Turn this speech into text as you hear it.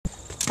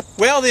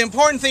Well, the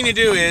important thing to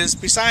do is,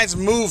 besides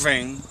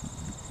moving,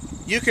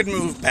 you could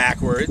move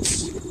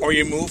backwards or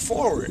you move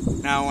forward.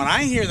 Now, when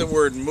I hear the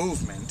word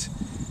movement,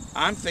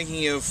 I'm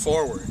thinking of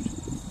forward.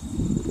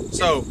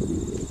 So,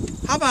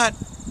 how about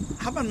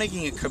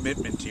making a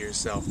commitment to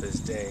yourself this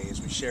day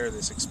as we share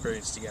this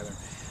experience together?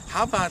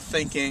 How about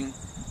thinking,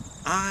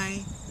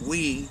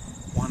 we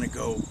want to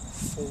go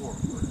forward?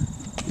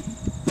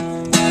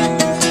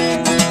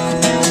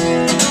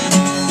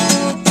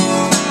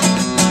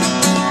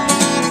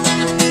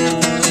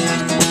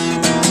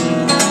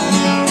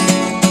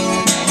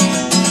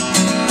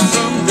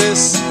 From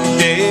this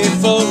day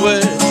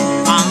forward,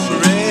 I'm a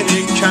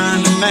ready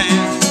kind of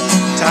man.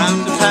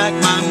 Time to pack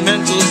my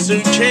mental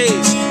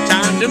suitcase,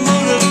 time to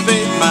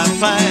motivate my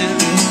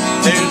plans.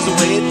 There's a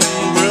way the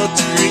world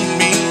to greet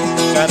me,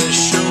 gotta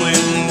show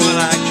him what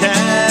I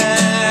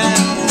can.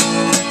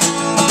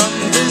 From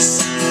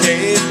this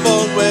day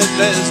forward,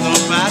 there's no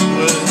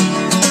backward.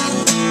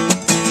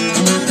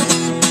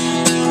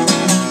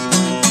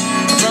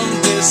 From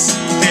this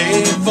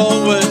day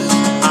forward,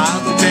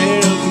 I'm a pair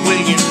of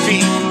winged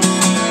feet.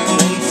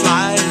 Won't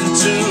fly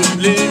into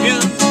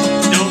oblivion,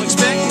 don't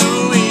expect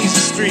no easy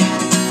street.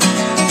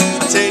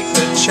 I take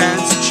the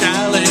chance to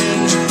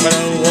challenge, but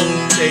I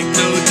won't take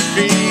no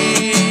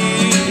defeat.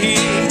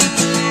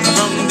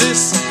 From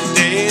this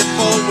day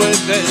forward,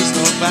 there's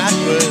no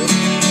backward.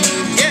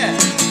 Yeah.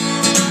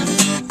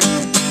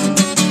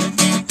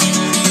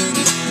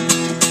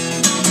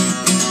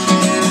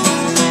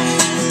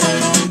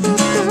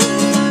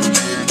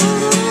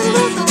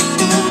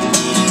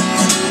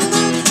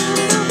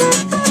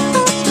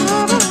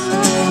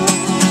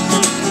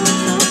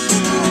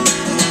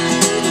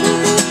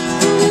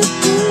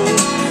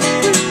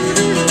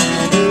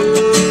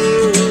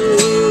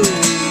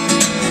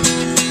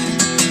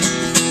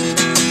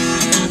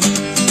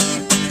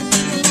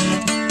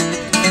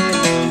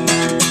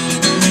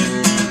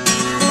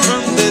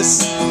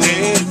 This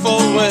day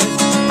forward,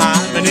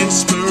 I'm an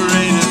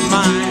inspirated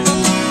mind.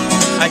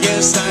 I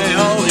guess I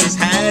always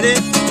had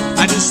it,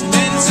 I just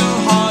been so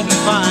hard to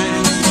find.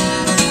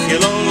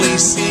 You'll only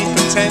see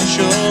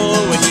potential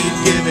when you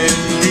give it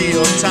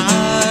real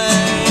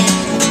time.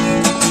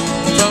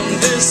 From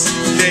this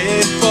day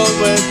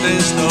forward,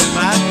 there's no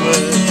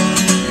backward.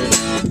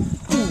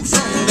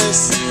 From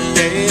this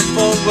day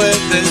forward,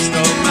 there's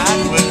no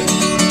backward.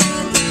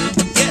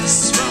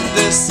 Yes, from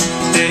this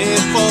day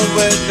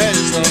forward,